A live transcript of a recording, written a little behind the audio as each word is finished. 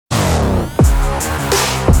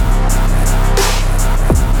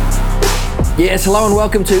Yes, hello and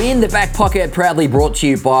welcome to In the Back Pocket, proudly brought to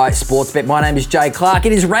you by Sportsbet. My name is Jay Clark.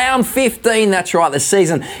 It is round 15. That's right, the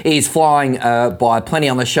season is flying by plenty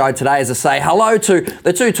on the show today. As I say, hello to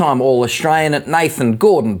the two-time All-Australian Nathan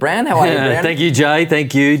Gordon-Brown. How are you, Brown? Thank you, Jay.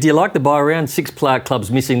 Thank you. Do you like the bye round? 6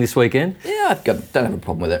 clubs missing this weekend? Yeah, don't have a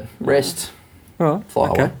problem with it. Rest, Right. fly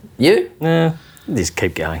Okay. away. You? Just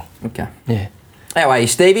keep going. Okay. Yeah. How are you,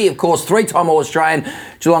 Stevie? Of course, three-time All-Australian.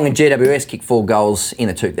 Geelong and GWS kicked 4 goals in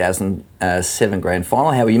the 2007 grand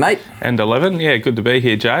final. How are you, mate? And 11. Yeah, good to be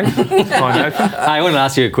here, Jay. Hi, Nathan. Hey, I want to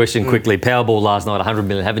ask you a question quickly. Powerball last night, 100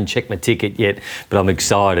 million. Haven't checked my ticket yet, but I'm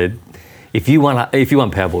excited. If you won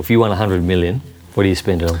Powerball, if you won 100 million, what do you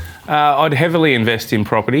spend it on? I'd heavily invest in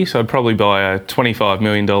property, so I'd probably buy a $25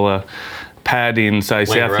 million pad in, say,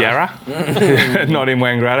 South Yarra, not in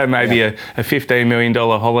Wangaratta, maybe a $15 million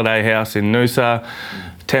holiday house in Noosa,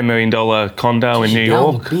 $10 million condo in New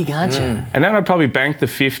York. Big, aren't you? And then I'd probably bank the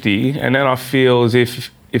 50, and then I feel as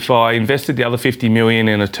if I invested the other 50 million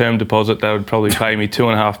in a term deposit, they would probably pay me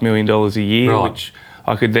 $2.5 million a year, Right. which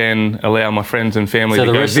I could then allow my friends and family So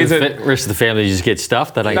to the go visit. rest of the family just get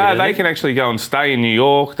stuffed? They don't get No, anything? they can actually go and stay in New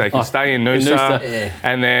York. They can stay in Noosa, Yeah.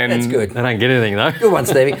 and then That's good. They don't get anything, though. Good one,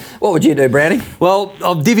 Stevie. What would you do, Brownie? Well,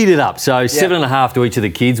 I've divvied it up. So 7.5 to each of the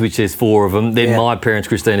kids, which there's 4 of them. Then my parents,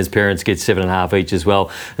 Christina's parents, get 7.5 each as well.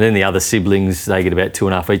 And then the other siblings, they get about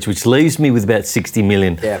 2.5 each, which leaves me with about 60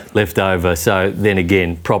 million left over. So then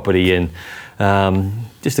again, property and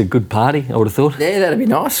just a good party, I would have thought. Yeah, that'd be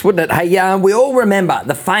nice, wouldn't it? Hey, we all remember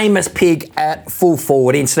the famous pig at full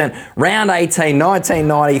forward incident, round 18,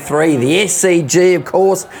 1993, the SCG, of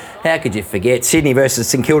course. How could you forget? Sydney versus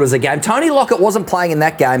St Kilda's a game. Tony Lockett wasn't playing in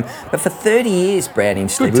that game, but for 30 years, Brownie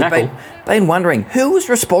and Steve, we've been wondering who was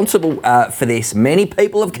responsible for this. Many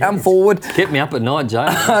people have come forward. Kept me up at night, Jay.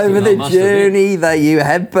 Over the journey that you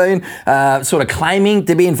have been sort of claiming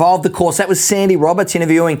to be involved. Of course, that was Sandy Roberts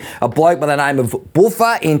interviewing a bloke by the name of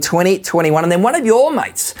Buffer in 2021. And then one of your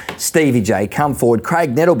mates, Stevie J, come forward.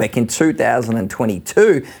 Craig Nettlebeck in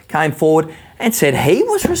 2022 came forward and said he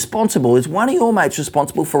was responsible. Is one of your mates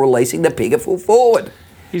responsible for releasing the pig at full forward?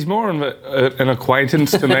 he's more of an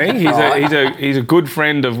acquaintance to me. He's a good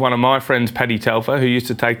friend of one of my friends, Paddy Telfer, who used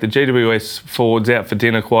to take the GWS forwards out for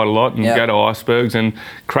dinner quite a lot and go to icebergs. And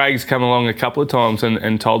Craig's come along a couple of times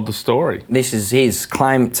and told the story. This is his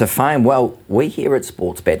claim to fame. Well, we here at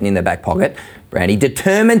Sportsbet and In the Back Pocket, Brandy,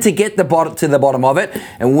 determined to get to the bottom of it,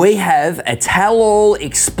 and we have a tell-all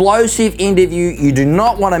explosive interview. You do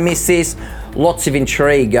not want to miss this. Lots of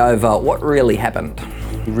intrigue over what really happened.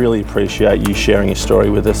 We really appreciate you sharing your story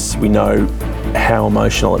with us. We know how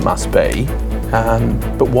emotional it must be,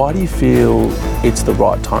 but why do you feel it's the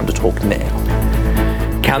right time to talk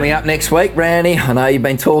now? Coming up next week, Brandy, I know you've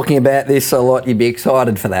been talking about this a lot. You'd be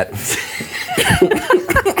excited for that.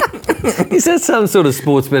 Is that some sort of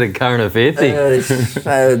sports betting current affair thing?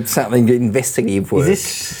 It's something investigative work. Is this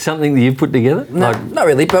something that you've put together? No, not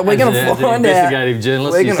really, but we're going to find out. Investigative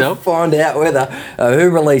journalist we're yourself? We're going to find out whether who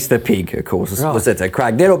released the pig, of course. Was it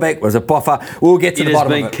Craig Nettlebeck? Was it Buffer? We'll get to the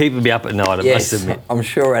bottom of it. It has been keeping me up at night, I must admit. I'm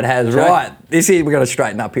sure it has. Okay. Right, we're going to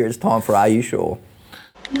straighten up here. It's time for Are You Sure?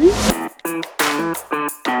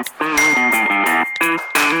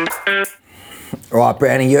 Right,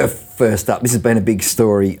 Brownie, you're first up. This has been a big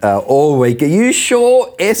story all week. Are you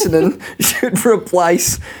sure Essendon should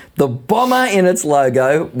replace the bomber in its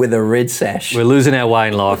logo with a red sash? We're losing our way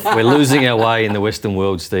in life. We're losing our way in the Western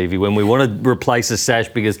world, Stevie. When we want to replace a sash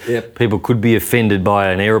because people could be offended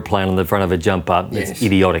by an aeroplane on the front of a jumper, it's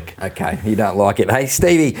idiotic. Okay, you don't like it. Hey,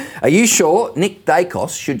 Stevie, are you sure Nick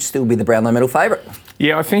Dacos should still be the Brownlow medal favourite?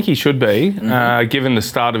 Yeah, I think he should be, given the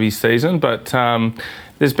start of his season, but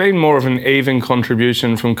there's been more of an even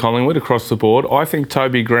contribution from Collingwood across the board. I think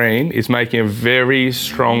Toby Green is making a very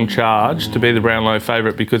strong charge to be the Brownlow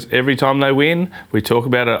favourite because every time they win, we talk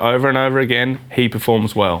about it over and over again, he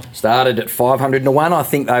performs well. Started at 500 to 1. I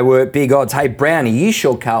think they were big odds. Hey, Brownie, you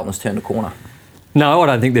sure Carlton's turned the corner? No, I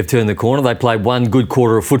don't think they've turned the corner. They played one good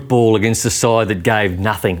quarter of football against a side that gave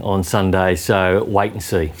nothing on Sunday, so wait and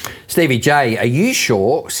see. Stevie J, are you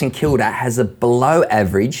sure St Kilda has a below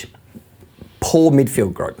average poor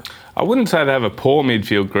midfield group? I wouldn't say they have a poor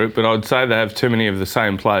midfield group, but I'd say they have too many of the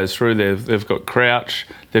same players through there. They've got Crouch,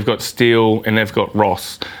 they've got Steele, and they've got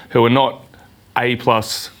Ross, who are not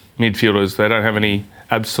A-plus midfielders. They don't have any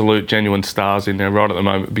absolute genuine stars in there right at the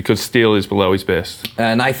moment because Steele is below his best.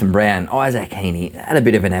 Nathan Brown, Isaac Heaney had a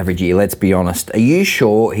bit of an average year, let's be honest. Are you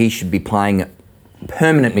sure he should be playing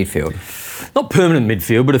permanent midfield? not permanent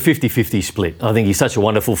midfield, but a 50-50 split. I think he's such a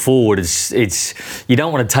wonderful forward. It's you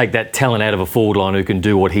don't want to take that talent out of a forward line who can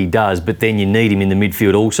do what he does, but then you need him in the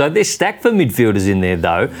midfield also. They're stacked for midfielders in there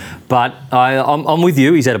though, but I'm with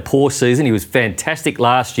you. He's had a poor season. He was fantastic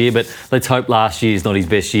last year, but let's hope last year's not his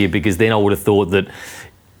best year, because then I would have thought that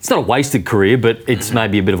it's not a wasted career, but it's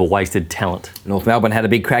maybe a bit of a wasted talent. North Melbourne had a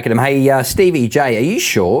big crack at him. Hey, Stevie J, are you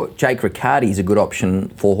sure Jake Riccardi is a good option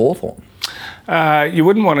for Hawthorn? You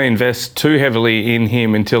wouldn't want to invest too heavily in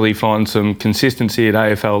him until he finds some consistency at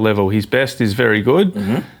AFL level. His best is very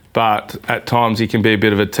good, but at times he can be a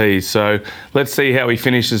bit of a tease. So let's see how he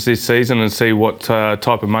finishes this season and see what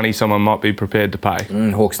type of money someone might be prepared to pay.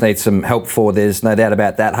 Hawks need some help for, there's no doubt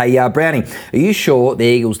about that. Hey, Brownie, are you sure the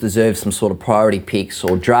Eagles deserve some sort of priority picks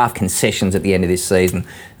or draft concessions at the end of this season?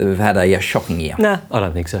 They've had a shocking year. No, I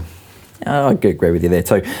don't think so. I agree with you there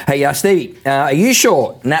too. Hey, Stevie, are you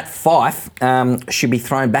sure Nat Fyfe should be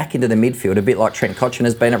thrown back into the midfield, a bit like Trent Cotchin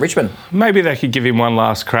has been at Richmond? Maybe they could give him one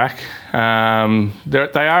last crack. They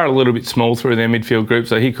are a little bit small through their midfield group,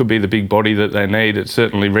 so he could be the big body that they need. It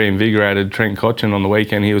certainly reinvigorated Trent Cotchin on the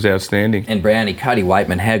weekend. He was outstanding. And Brownie, Cody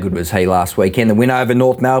Waitman, how good was he last weekend? The win over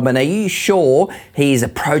North Melbourne. Are you sure he's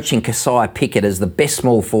approaching Kasiah Pickett as the best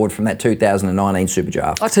small forward from that 2019 Super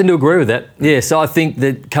Draft? I tend to agree with that. Yes, I think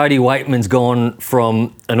that Cody Waitman's gone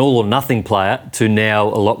from an all or nothing player to now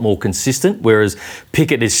a lot more consistent, whereas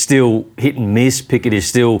Pickett is still hit and miss. Pickett is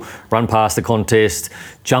still run past the contest,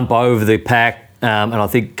 jump over the pack, and I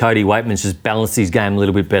think Cody Waitman's just balanced his game a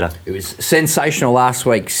little bit better. It was sensational last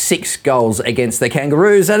week, 6 goals against the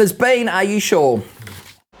Kangaroos. That has been, are you sure?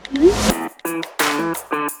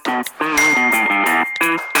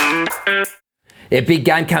 Yeah, big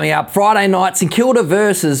game coming up Friday night. St Kilda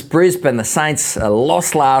versus Brisbane. The Saints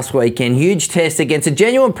lost last weekend. Huge test against a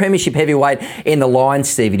genuine premiership heavyweight in the Lions,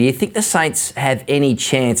 Stevie. Do you think the Saints have any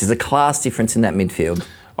chance? There's a class difference in that midfield.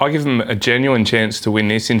 I give them a genuine chance to win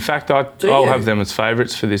this. In fact, I'll have them as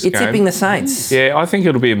favourites for this game. You're tipping the Saints? Yeah, I think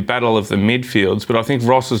it'll be a battle of the midfields, but I think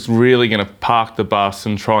Ross is really going to park the bus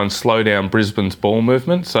and try and slow down Brisbane's ball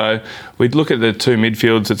movement. So we'd look at the two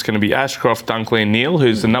midfields. It's going to be Ashcroft, Dunkley and Neale,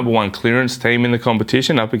 who's the number one clearance team in the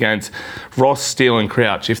competition, up against Ross, Steele and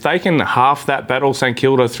Crouch. If they can half that battle, St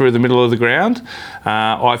Kilda, through the middle of the ground,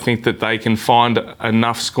 I think that they can find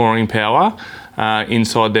enough scoring power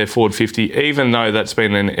inside their forward 50, even though that's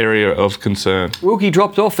been an area of concern. Wilkie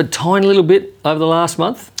dropped off a tiny little bit over the last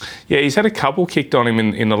month. Yeah, he's had a couple kicked on him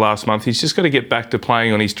in the last month. He's just got to get back to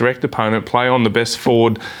playing on his direct opponent, play on the best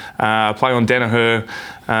forward, play on Danaher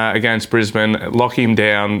against Brisbane, lock him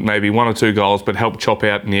down, maybe 1 or 2 goals, but help chop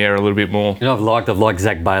out in the air a little bit more. You know, I've liked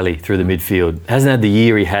Zach Bailey through the midfield. Hasn't had the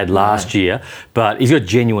year he had last year, but he's got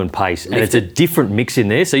genuine pace, and it's a different mix in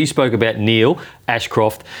there. So you spoke about Neale,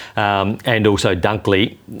 Ashcroft, and also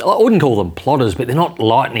Dunkley. I wouldn't call them plotters, but they're not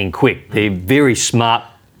lightning quick. They're very smart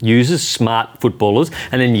users, smart footballers,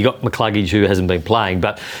 and then you got McCluggage, who hasn't been playing,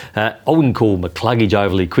 but I wouldn't call McCluggage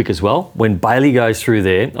overly quick as well. When Bailey goes through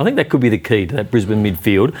there, I think that could be the key to that Brisbane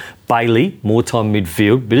midfield. Bailey, more time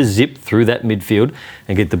midfield, bit of zip through that midfield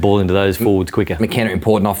and get the ball into those forwards quicker. McKenna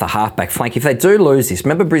important off the halfback flank. If they do lose this,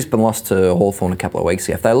 remember Brisbane lost to Hawthorn a couple of weeks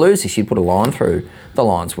ago. If they lose this, you'd put a line through the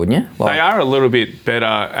Lions, wouldn't you? They are a little bit better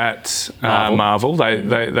at Marvel.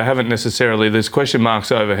 They haven't necessarily. There's question marks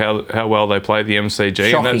over how well they play the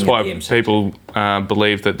MCG, and that's why people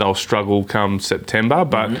believe that they'll struggle come September.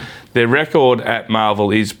 But their record at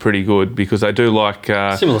Marvel is pretty good, because they do like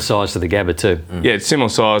similar size to the Gabba too. Yeah, it's similar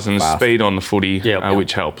size and speed on the footy,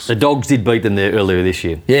 which helps. The Dogs did beat them there earlier this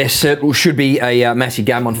year. Yes, it should be a massive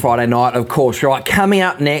game on Friday night, of course. Right, coming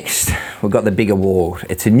up next, we've got the big award.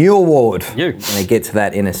 It's a new award. We're going to get to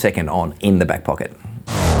that in a second on In the Back Pocket.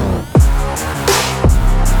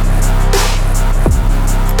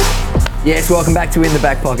 Yes, welcome back to In the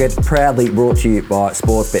Back Pocket, proudly brought to you by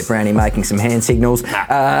Sportsbet. Brownie making some hand signals.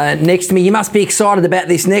 Next to me, you must be excited about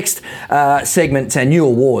this next segment, a new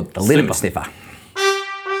award, the Liniment Sniffer.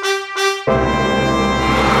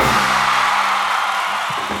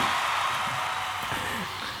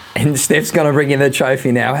 And Steph's going to bring in the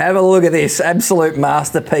trophy now. Have a look at this absolute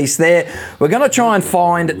masterpiece there. We're going to try and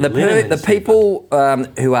find the people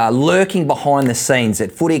who are lurking behind the scenes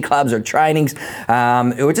at footy clubs or trainings, who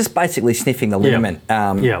are just basically sniffing the liniment,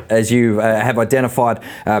 as you have identified,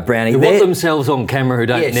 Brownie. Who want themselves on camera, who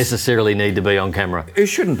don't necessarily need to be on camera. Who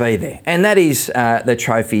shouldn't be there. And that is the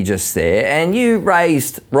trophy just there. And you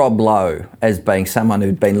raised Rob Lowe as being someone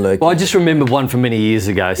who'd been lurking. Well, I just remember one from many years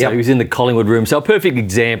ago. So he was in the Collingwood room. So a perfect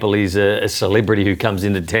example well, he's a celebrity who comes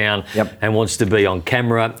into town and wants to be on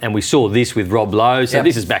camera. And we saw this with Rob Lowe. So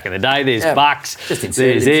this is back in the day. There's Bucks,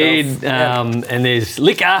 there's Ed, and there's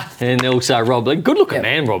Liquor, and also Rob Lowe. Good-looking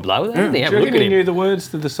man, Rob Lowe. Do you reckon he knew the words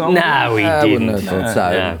to the song? No, he didn't. I wouldn't have thought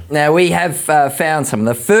so. Now, we have found some.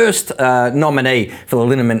 The first nominee for the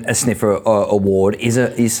Liniment Sniffer Award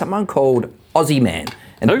is someone called Aussie Man.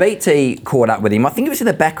 And BT caught up with him. I think it was in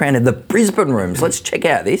the background of the Brisbane Rooms. Let's check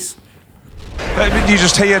out this. You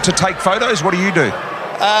just here to take photos? What do you do?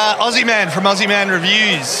 Aussie Man from Aussie Man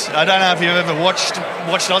Reviews. I don't know if you've ever watched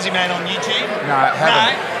Aussie Man on YouTube. No, I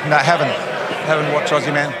haven't. No, I haven't watched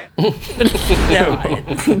Aussie Man.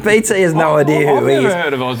 No, BT has no idea who he is. I've never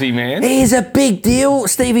heard of Aussie Man. He's a big deal,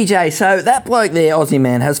 Stevie J. So that bloke there, Aussie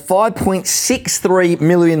Man, has 5.63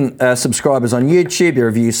 million subscribers on YouTube. He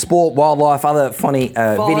reviews sport, wildlife, other funny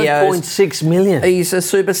videos. 5.6 million. He's a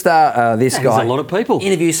superstar, this guy. There's a lot of people.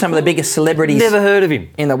 Interviews some of the biggest celebrities. Never heard of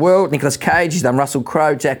him. In the world. Nicolas Cage, he's done Russell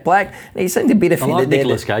Crowe, Jack Black. And he seemed a bit offended. I like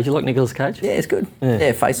Nicolas Cage. You like Nicolas Cage? Yeah, it's good.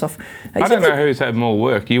 Yeah, Face Off. I don't know who's had more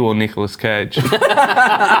work, you or Nicolas Cage.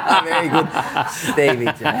 Very good, Stevie.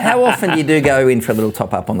 How often do you go in for a little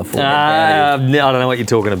top up on the floor? I don't know what you're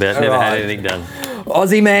talking about. Never had anything done.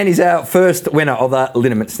 Aussie Man is our first winner of the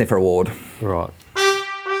Liniment Sniffer Award. Right.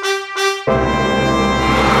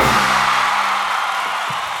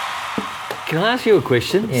 Can I ask you a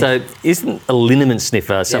question? Yeah. So, isn't a liniment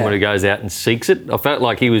sniffer someone who goes out and seeks it? I felt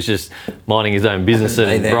like he was just minding his own business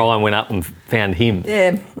and Brian went up and found him.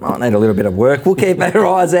 Yeah, might need a little bit of work. We'll keep our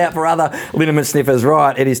eyes out for other liniment sniffers.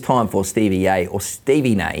 Right, it is time for Stevie Yay or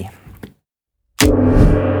Stevie Nay.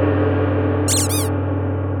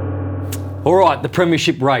 All right, the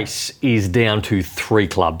premiership race is down to 3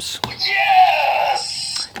 clubs.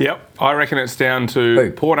 Yes! Yep, I reckon it's down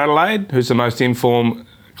to Port Adelaide, who's the most informed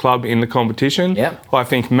club in the competition. Yep. I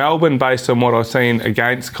think Melbourne, based on what I've seen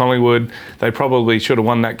against Collingwood, they probably should have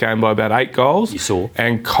won that game by about 8 goals. You saw.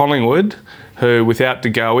 And Collingwood, who without De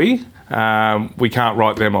Goey, we can't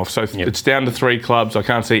write them off. So it's down to 3 clubs. I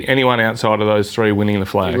can't see anyone outside of those 3 winning the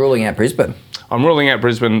flag. You're ruling out Brisbane? I'm ruling out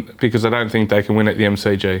Brisbane because I don't think they can win at the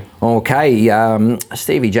MCG. Okay,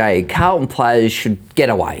 Stevie J, Carlton players should get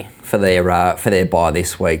away for their bye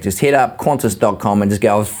this week. Just hit up Qantas.com and just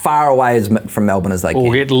go as far away from Melbourne as they can.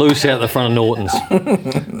 Or get loose out the front of Norton's.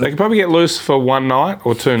 They could probably get loose for 1 night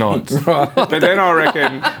or 2 nights. Right. But then I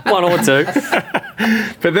reckon... 1 or 2.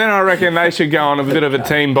 But then I reckon they should go on a bit of a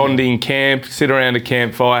team bonding camp, sit around a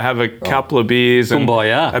campfire, have a couple of beers and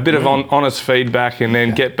a bit of honest feedback and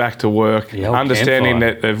then get back to work. Understanding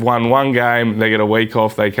that they've won 1 game, they get a week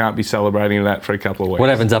off, they can't be celebrating that for a couple of weeks. What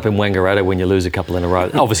happens up in Wangaratta when you lose a couple in a row?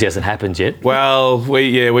 Obviously hasn't happened yet. Well,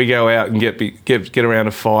 we go out and get around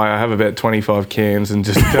a fire, have about 25 cans and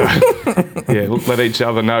just let each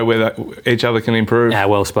other know where each other can improve. Ah,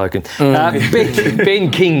 well spoken.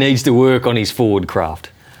 Ben King needs to work on his forward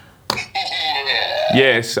craft.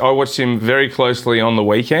 Yes, I watched him very closely on the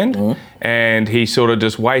weekend and he sort of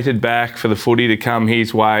just waited back for the footy to come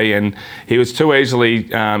his way and he was too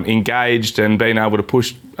easily engaged and being able to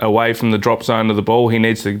push away from the drop zone of the ball. He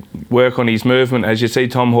needs to work on his movement. As you see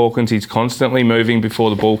Tom Hawkins, he's constantly moving before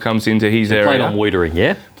the ball comes into his area. Played on Wiedering,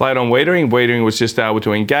 yeah? Played on Wiedering. Wiedering was just able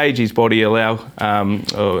to engage his body,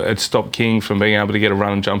 it stopped King from being able to get a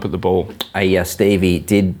run and jump at the ball. Hey, Stevie,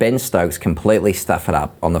 did Ben Stokes completely stuff it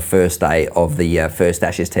up on the first day of the first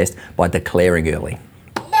Ashes test by declaring early?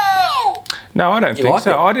 No, I don't think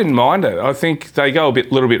so. I didn't mind it. I think they go a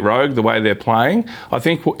little bit rogue the way they're playing. I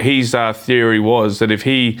think his theory was that if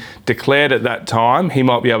he declared at that time, he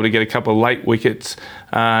might be able to get a couple of late wickets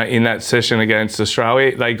in that session against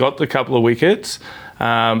Australia. They got the couple of wickets.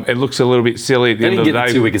 It looks a little bit silly at the end of the day. They didn't get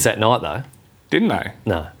the 2 wickets that night, though. Didn't they?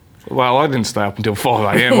 No. Well, I didn't stay up until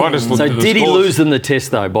 5 a.m. I just looked at the scores. So did he lose them the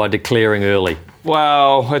test, though, by declaring early?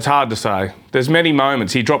 Well, it's hard to say. There's many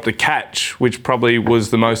moments. He dropped a catch, which probably was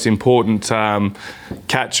the most important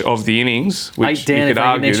catch of the innings, which you could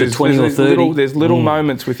argue. There's 20 or 30. There's little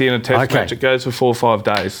moments within a test match. It goes for 4 or 5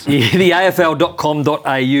 days. Yeah, the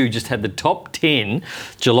AFL.com.au just had the top 10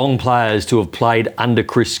 Geelong players to have played under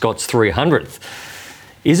Chris Scott's 300th.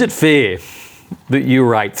 Is it fair that you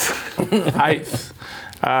were 8th? 8th.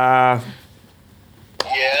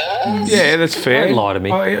 Yeah, that's fair. Don't lie to me.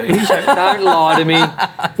 Don't lie to me.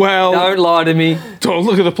 Well, don't lie to me.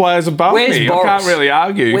 Look at the players above me. Boris? I can't really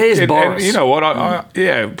argue. Where's Boris? And you know what?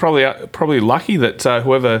 Probably lucky that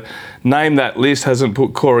whoever named that list hasn't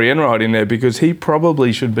put Corey Enright in there because he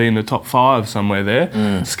probably should be in the top 5 somewhere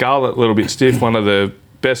there. Scarlett, a little bit stiff, one of the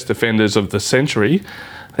best defenders of the century.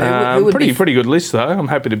 Who would be Pretty good list, though. I'm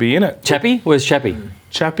happy to be in it. Chappie? Where's Chappie?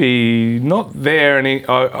 Chappie, not there, and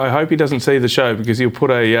I hope he doesn't see the show because he'll put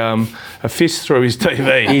a fist through his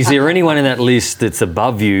TV. Is there anyone in that list that's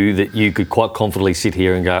above you that you could quite confidently sit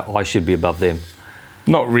here and go, I should be above them?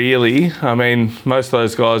 Not really. I mean, most of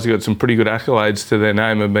those guys have got some pretty good accolades to their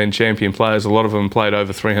name, have been champion players. A lot of them played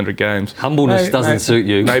over 300 games. Humbleness doesn't suit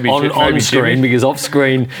you. Maybe on screen, Jimmy. because off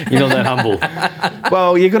screen, you're not that humble.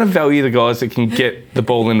 Well, you've got to value the guys that can get the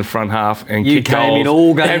ball in the front half and You kick came goals in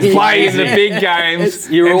all games. and play in the big games.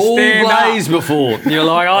 You were and all stand blazed up. before. You're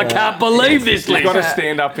like, I can't believe this You've list. got to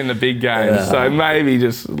stand up in the big games. So maybe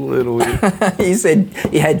just a little bit. You said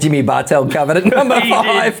you had Jimmy Bartell covered at number He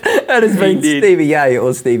 5. did. That has been did. Stevie A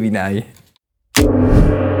or Stevie Nay.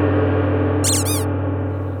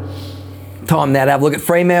 Time now to have a look at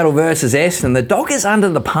Fremantle versus Essendon. The Dockers under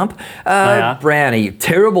the pump. are. Brownie,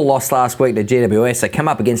 terrible loss last week to GWS. They come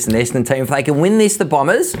up against an Essendon team. If they can win this, the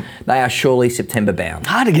Bombers, they are surely September bound.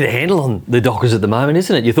 Hard to get a handle on the Dockers at the moment,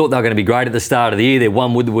 isn't it? You thought they were going to be great at the start of the year. Their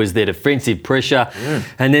one was their defensive pressure.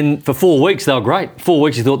 And then for 4 weeks, they were great. 4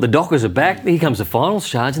 weeks, you thought the Dockers are back. Here comes the finals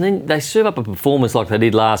charge. And then they serve up a performance like they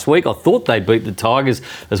did last week. I thought they'd beat the Tigers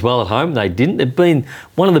as well at home. They didn't. They've been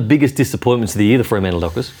one of the biggest disappointments of the year, the Fremantle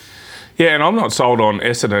Dockers. Yeah, and I'm not sold on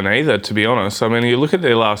Essendon either, to be honest. I mean, you look at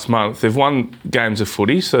their last month, they've won games of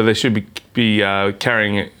footy, so they should be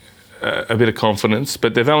carrying a bit of confidence.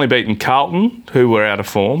 But they've only beaten Carlton, who were out of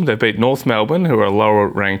form. They've beat North Melbourne, who are a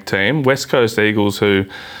lower-ranked team. West Coast Eagles, who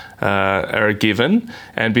are a given.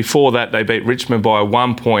 And before that, they beat Richmond by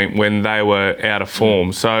 1 point when they were out of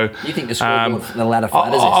form. So You think the scoreboard for the latter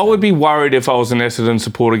fight is I would be worried if I was an Essendon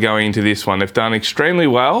supporter going into this one. They've done extremely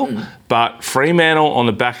well, but Fremantle, on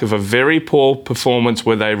the back of a very poor performance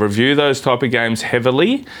where they review those type of games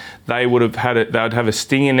heavily, they would have had it. They would have a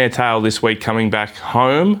sting in their tail this week coming back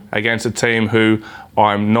home against a team who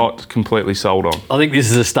I'm not completely sold on. I think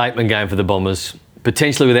this is a statement game for the Bombers.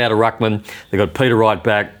 Potentially without a ruckman. They've got Peter Wright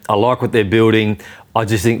back. I like what they're building. I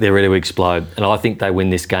just think they're ready to explode. And I think they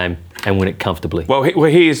win this game and win it comfortably. Well,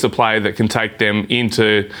 here's the player that can take them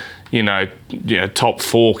into, top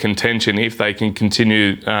 4 contention if they can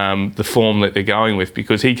continue the form that they're going with,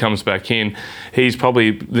 because he comes back in. He's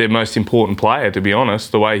probably their most important player, to be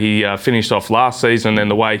honest, the way he finished off last season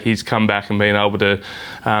and the way he's come back and been able to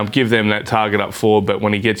give them that target up forward. But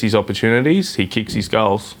when he gets his opportunities, he kicks his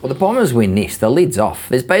goals. Well, the Bombers win this. The lid's off.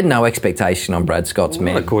 There's been no expectation on Brad Scott's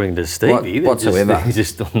men. According to Stevie, whatsoever. They're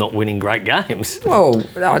just not winning great games. Well,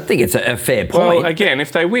 I think it's a fair point. Well, again,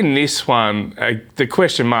 if they win this one, the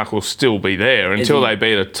question mark will still be there until they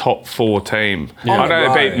beat a top 4 team. Yeah. I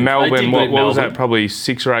know they beat Melbourne. They did What beat was Melbourne. that? Probably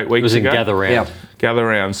 6 or 8 weeks It was in ago. gather round. Yep. Gather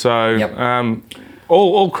round. So Yep.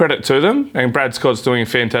 all credit to them, and Brad Scott's doing a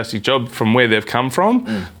fantastic job from where they've come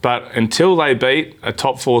from. But until they beat a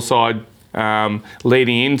top 4 side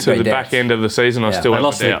leading into Great the doubts. back end of the season, I still They have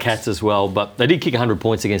lost my their doubts. Cats as well, but they did kick 100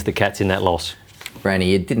 points against the Cats in that loss. Brandy,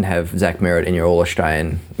 you didn't have Zach Merritt in your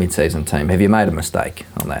All-Australian mid-season team. Have you made a mistake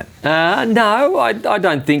on that? No, I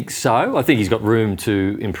don't think so. I think he's got room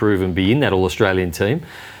to improve and be in that All-Australian team,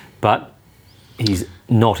 but he's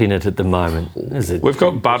not in it at the moment. Is it? We've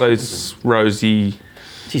got Butters, Rosie,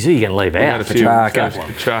 Geez, who are you going to leave out? a few, Petrarca.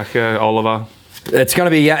 Petrarca, Oliver. It's going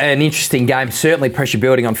to be an interesting game. Certainly pressure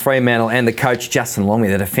building on Fremantle and the coach, Justin Longmuir.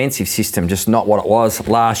 The defensive system, just not what it was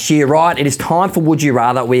last year. Right, it is time for Would You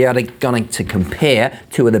Rather. We are going to compare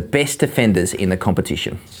 2 of the best defenders in the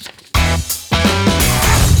competition.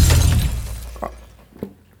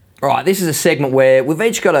 All right, this is a segment where we've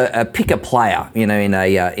each got to pick a player, in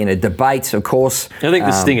a debate, of course. I think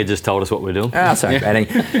the Stinger just told us what we're doing. Sorry, Brandy.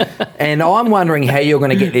 And I'm wondering how you're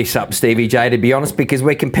going to get this up, Stevie J, to be honest, because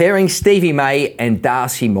we're comparing Stevie May and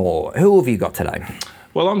Darcy Moore. Who have you got today?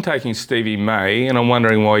 Well, I'm taking Stevie May, and I'm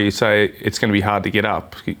wondering why you say it's going to be hard to get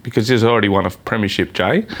up, because he's already won a premiership,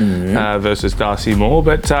 Jay, versus Darcy Moore.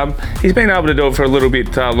 But he's been able to do it for a little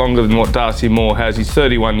bit longer than what Darcy Moore has. He's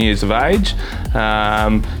 31 years of age,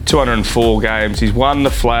 204 games. He's won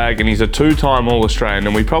the flag, and he's a 2-time All-Australian.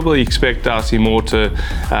 And we probably expect Darcy Moore to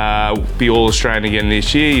be All-Australian again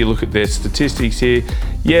this year. You look at their statistics here.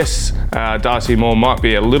 Yes, Darcy Moore might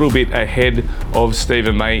be a little bit ahead of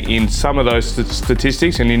Stephen May in some of those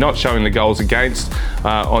statistics, and you're not showing the goals against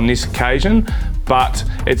on this occasion. But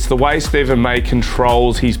it's the way Stephen May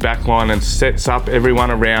controls his backline and sets up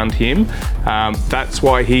everyone around him. That's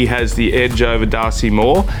why he has the edge over Darcy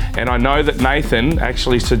Moore. And I know that Nathan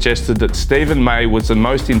actually suggested that Stephen May was the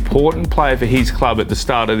most important player for his club at the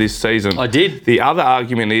start of this season. I did. The other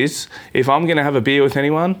argument is, if I'm going to have a beer with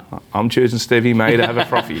anyone, I'm choosing Stevie May to have a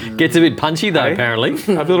frothy. Gets a bit punchy though, Hey? apparently.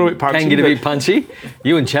 A little bit punchy. Can get a but- bit punchy.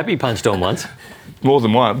 You and Chappie punched on once. more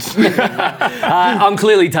than once. I'm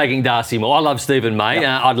clearly taking Darcy Moore. I love Stephen May.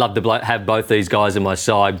 I'd love to have both these guys in my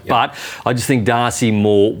side, but I just think Darcy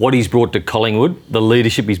Moore, what he's brought to Collingwood, the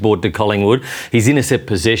leadership he's brought to Collingwood, his intercept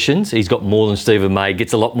possessions, he's got more than Stephen May,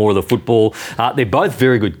 gets a lot more of the football. They're both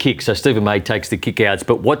very good kicks, so Stephen May takes the kick-outs,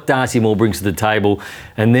 but what Darcy Moore brings to the table,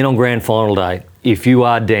 and then on grand final day, if you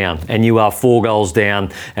are down and you are 4 goals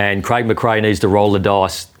down and Craig McRae needs to roll the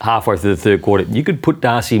dice halfway through the third quarter, you could put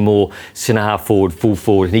Darcy Moore centre-half forward, full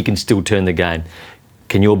forward, and he can still turn the game.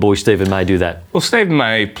 Can your boy Stephen May do that? Well, Stephen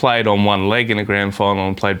May played on one leg in a grand final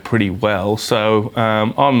and played pretty well, so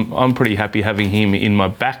I'm pretty happy having him in my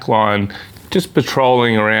back line, just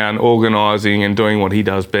patrolling around, organising and doing what he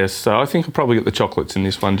does best. So I think I'll probably get the chocolates in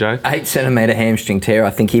this one, Jay. 8 centimetre hamstring tear I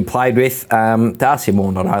think he played with. Darcy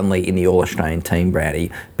Moore not only in the All-Australian team,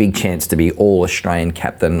 Brownie, big chance to be All-Australian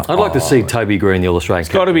captain. I'd like to see Toby Green, the All-Australian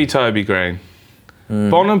captain. It's got to be Toby Green.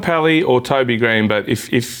 Bonham-Pally or Toby Green, but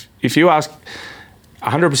if you ask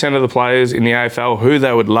 100% of the players in the AFL who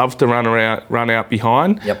they would love to run out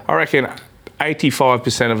behind, I reckon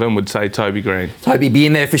 85% of them would say Toby Green. Toby be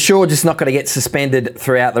in there for sure, just not going to get suspended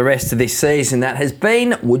throughout the rest of this season. That has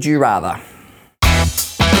been Would You Rather.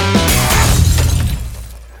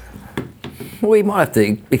 We might have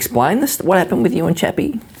to explain this. What happened with you and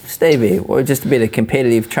Chappie, Stevie? Or just a bit of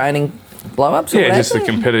competitive training blow-ups? Yeah, just the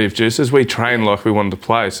competitive juices. We trained like we wanted to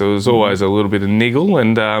play, so there was always a little bit of niggle,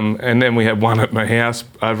 and then we had one at my house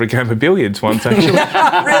over a game of billiards once, actually.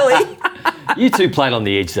 Really? You two played on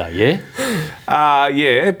the edge though, yeah?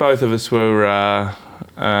 Yeah, both of us were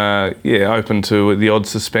open to the odd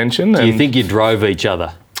suspension. Do you think you drove each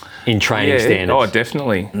other in training standards? Oh,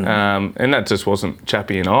 definitely. And that just wasn't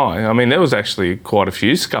Chappie and I. I mean, there was actually quite a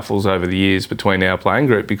few scuffles over the years between our playing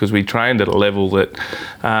group because we trained at a level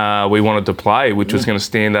that we wanted to play, which was going to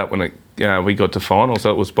stand up when we got to finals.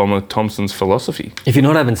 That was Bomber Thompson's philosophy. If you're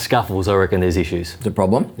not having scuffles, I reckon there's issues. It's a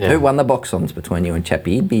problem. Yeah. Who won the box-ons between you and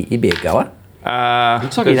Chappie? He'd be a goer.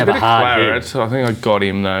 Looks like he'd have a hard claret. I think I got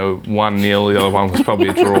him though 1-0. The other one was probably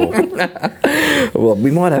a draw. Well,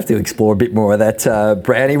 we might have to explore a bit more of that,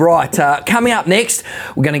 Brownie. Right, coming up next,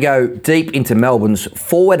 we're going to go deep into Melbourne's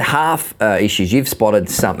forward half issues. You've spotted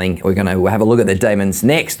something. We're going to have a look at the Demons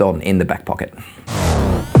next on In the Back Pocket.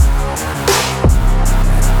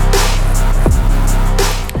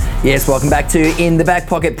 Yes, welcome back to In the Back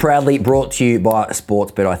Pocket, proudly brought to you by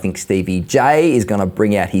Sportsbet. I think Stevie J is going to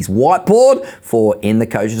bring out his whiteboard for In the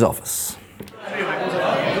Coach's Office.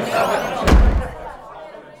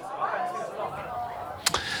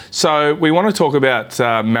 So we want to talk about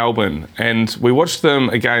Melbourne, and we watched them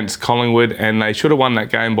against Collingwood, and they should have won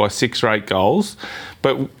that game by 6 or 8 goals.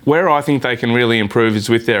 But where I think they can really improve is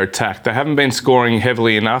with their attack. They haven't been scoring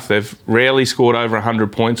heavily enough. They've rarely scored over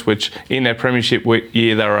 100 points, which in their premiership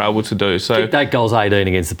year they were able to do. So that goal's 18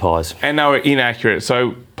 against the Pies. And they were inaccurate.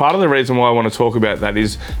 So part of the reason why I want to talk about that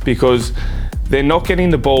is because they're not getting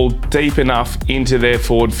the ball deep enough into their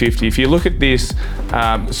forward 50. If you look at this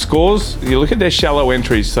scores, you look at their shallow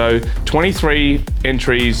entries. So 23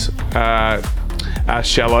 entries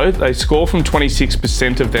shallow. They score from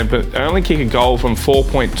 26% of them, but only kick a goal from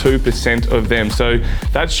 4.2% of them. So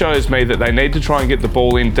that shows me that they need to try and get the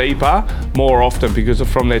ball in deeper more often, because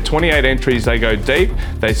from their 28 entries they go deep.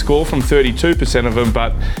 They score from 32% of them,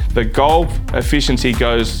 but the goal efficiency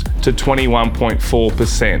goes to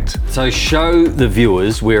 21.4%. So show the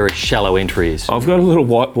viewers where a shallow entry is. I've got a little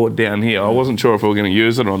whiteboard down here. I wasn't sure if we were going to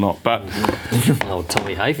use it or not, but oh,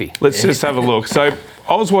 Tommy Hafey. Let's just have a look. So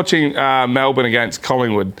I was watching Melbourne against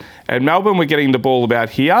Collingwood, and Melbourne were getting the ball about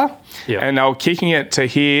here, and they were kicking it to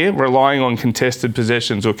here, relying on contested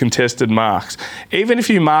possessions or contested marks. Even if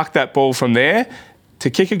you mark that ball from there, to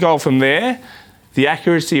kick a goal from there, the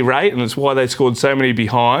accuracy rate, and that's why they scored so many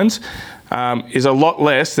behinds, is a lot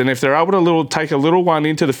less than if they're able to take a little one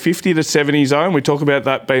into the 50 to 70 zone. We talk about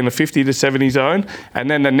that being the 50 to 70 zone, and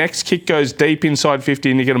then the next kick goes deep inside 50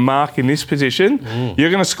 and you get a mark in this position.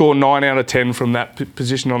 You're going to score 9 out of 10 from that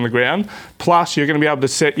position on the ground. Plus, you're going to be able to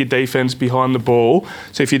set your defence behind the ball.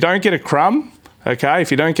 So if you don't get a crumb,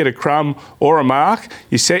 if you don't get a crumb or a mark,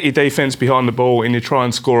 you set your defence behind the ball and you try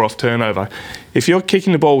and score off turnover. If you're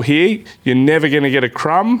kicking the ball here, you're never going to get a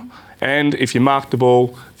crumb. And if you mark the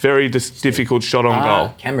ball, very difficult shot on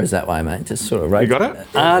goal. Camera's that way, mate. Just sort of rotate. You got it?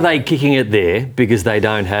 Are they kicking it there because they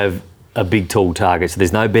don't have a big, tall target? So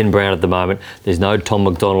there's no Ben Brown at the moment. There's no Tom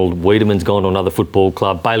McDonald. Wiedemann's gone to another football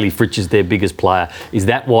club. Bailey Fritsch is their biggest player. Is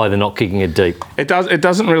that why they're not kicking it deep? It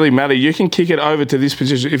doesn't really matter. You can kick it over to this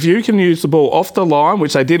position. If you can use the ball off the line,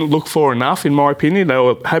 which they didn't look for enough, in my opinion, they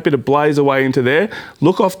were happy to blaze away into there.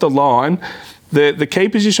 Look off the line. the key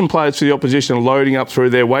position players for the opposition are loading up through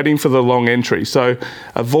there, waiting for the long entry. So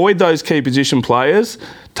avoid those key position players.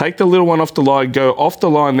 Take the little one off the line, go off the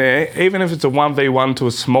line there. Even if it's a 1v1 to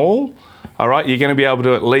a small, all right, you're going to be able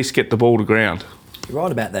to at least get the ball to ground. You're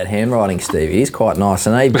right about that handwriting, Steve. It is quite nice.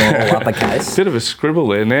 And they've gone all uppercase. Bit of a scribble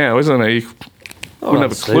there now, isn't it? You wouldn't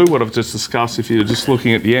have a clue what I've just discussed if you were just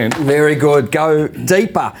looking at the end. Very good. Go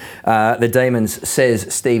deeper. The Demons,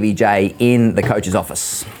 says Stevie J in the coach's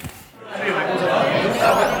office.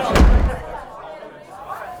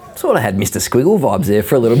 Sort of had Mr. Squiggle vibes there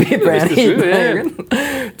for a little bit, Brownie.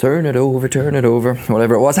 Turn it over,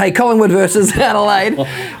 whatever it was. Hey, Collingwood versus Adelaide.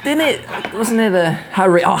 Didn't it? Wasn't there the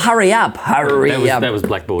hurry up? That was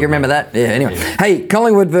Blackboard. You remember that? Yeah, anyway. Yeah. Hey,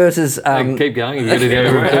 Collingwood versus... keep going.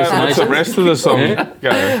 What's the rest of the song?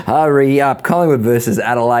 Go. Hurry up. Collingwood versus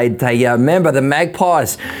Adelaide. They remember the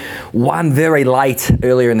Magpies won very late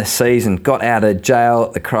earlier in the season, got out of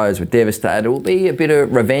jail. The Crows were devastated. It will be a bit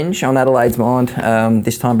of revenge on Adelaide's mind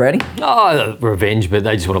this time, Brady. Oh, revenge, but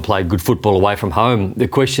they just want to play good football away from home. The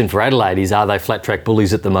question for Adelaide is, are they flat track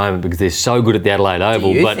bullies at the moment? Because they're so good at the Adelaide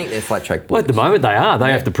Oval. Do you think they're flat track bullies? Well, at the moment they are.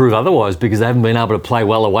 They have to prove otherwise because they haven't been able to play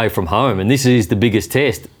well away from home. And this is the biggest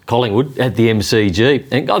test. Collingwood at the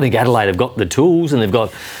MCG. And I think Adelaide have got the tools and they've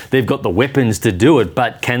got the weapons to do it.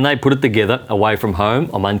 But can they put it together away from home?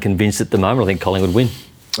 I'm unconvinced at the moment. I think Collingwood win.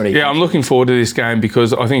 Yeah, I'm looking forward to this game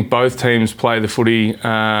because I think both teams play footy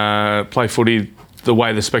the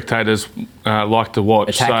way the spectators like to watch.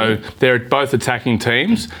 Attacking. So they're both attacking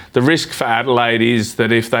teams. The risk for Adelaide is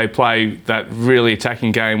that if they play that really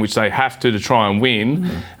attacking game, which they have to try and win,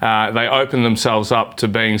 they open themselves up to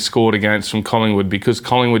being scored against from Collingwood because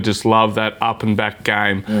Collingwood just love that up and back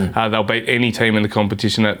game. They'll beat any team in the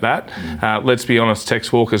competition at that. Let's be honest,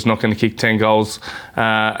 Tex Walker's not going to kick 10 goals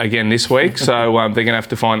again this week, so they're going to have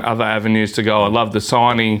to find other avenues to go. I love the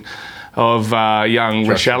signing of young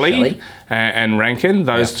Rochelle and Rankin.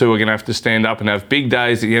 Those two are going to have to stand up and have big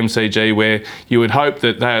days at the MCG where you would hope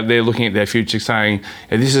that they're looking at their future saying,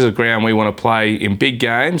 this is a ground we want to play in big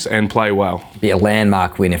games and play well. Be a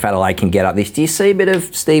landmark win if Adelaide can get up this. Do you see a bit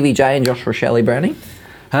of Stevie J and Josh Rochelle, Brownie?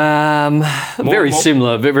 Very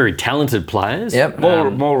similar, very talented players. Yep.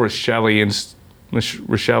 More Rochelle and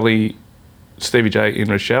Rochelle... Stevie J in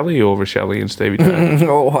Rochelle or Rochelle and Stevie J?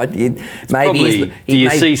 I did. Maybe. Do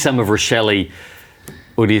you see some of Rochelle?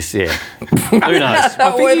 Or do you see? Yeah. Who knows?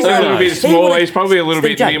 I think he's a little bit smaller. He's probably a little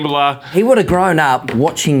bit nimbler. He would have grown up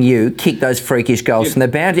watching you kick those freakish goals from the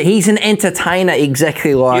boundary. He's an entertainer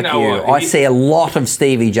exactly like you. I see a lot of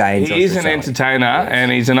Stevie J and Josh He is an entertainer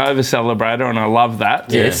and he's an over-celebrator and I love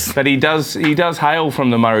that. Yes. But he does hail from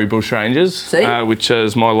the Murray Bushrangers, which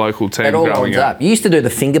is my local team growing up. You used to do the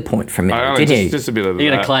finger point from him, didn't you? Just a bit of that.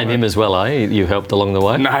 You're going to claim him as well, are you? You helped along the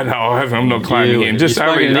way? No, I'm not claiming him. Just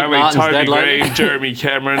only Toby Green, Jeremy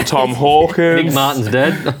Cameron, Tom Hawkins. Nick Martin's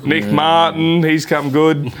dad. Nick Martin, he's come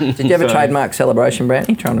good. Did you have a trademark celebration,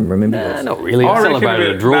 Brownie? Trying to remember. Not really. I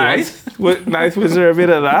celebrated a draw. Nath, was there a bit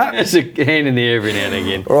of that? It's a hand in the air every now and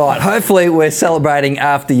again. Right, hopefully we're celebrating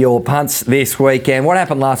after your punts this weekend. What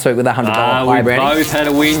happened last week with the $100 play, Brownie? We both had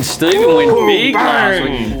a win. Stephen went big last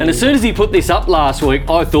week. And as soon as he put this up last week,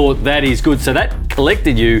 I thought that is good. So that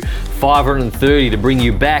collected you $530 to bring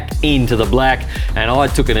you back into the black. And I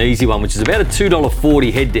took an easy one, which is about a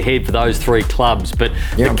 $2.40 head-to-head for those three clubs. But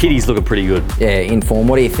the kiddies looking pretty good. Yeah, in form.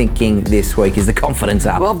 What are you thinking this week? Is the confidence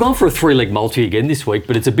up? Well, I've gone for a three-leg multi again this week,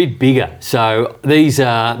 but it's a bit bigger. So these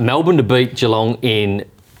are Melbourne to beat Geelong in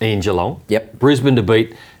Geelong. Yep. Brisbane to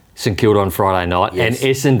beat St Kilda on Friday night. Yes.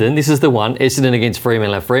 And Essendon, this is the one, Essendon against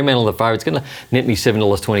Fremantle. Now, Fremantle the favourite, it's going to net me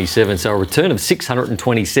 $7.27, so a return of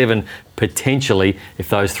 $627 potentially if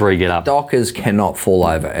those three get up. Dockers cannot fall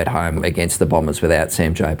over at home against the Bombers without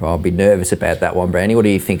Sam Draper. I'll be nervous about that one, Brandy. What do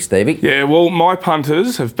you think, Stevie? Yeah, well, my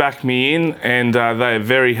punters have backed me in and they are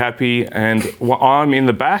very happy and I'm in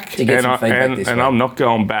the back and I'm not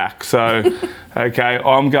going back. So... Okay,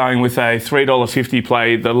 I'm going with a $3.50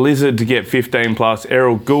 play. The Lizard to get 15 plus.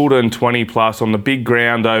 Errol Goulden 20 plus on the big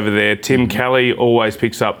ground over there. Tim Kelly always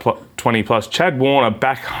picks up 20 plus. Chad Warner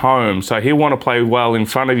back home, so he'll want to play well in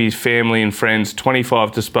front of his family and friends.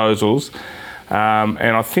 25 disposals,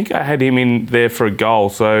 and I think I had him in there for a goal.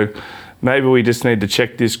 So maybe we just need to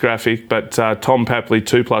check this graphic. But Tom Papley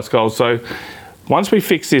 2 plus goals. So. Once we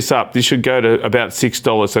fix this up, this should go to about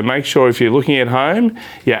 $6. So make sure if you're looking at home,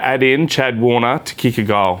 you add in Chad Warner to kick a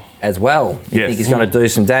goal. As well. You think he's going to do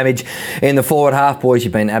some damage in the forward half, boys.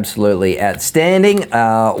 You've been absolutely outstanding.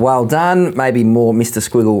 Well done. Maybe more Mr.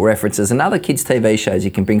 Squiggle references and other kids' TV shows.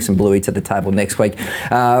 You can bring some Bluey to the table next week.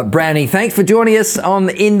 Brownie, thanks for joining us on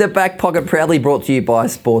In the Back Pocket, proudly brought to you by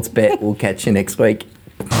Sportsbet. We'll catch you next week.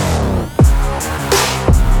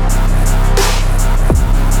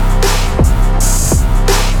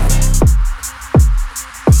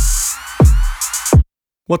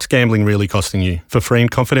 What's gambling really costing you? For free and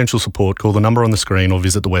confidential support, call the number on the screen or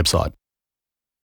visit the website.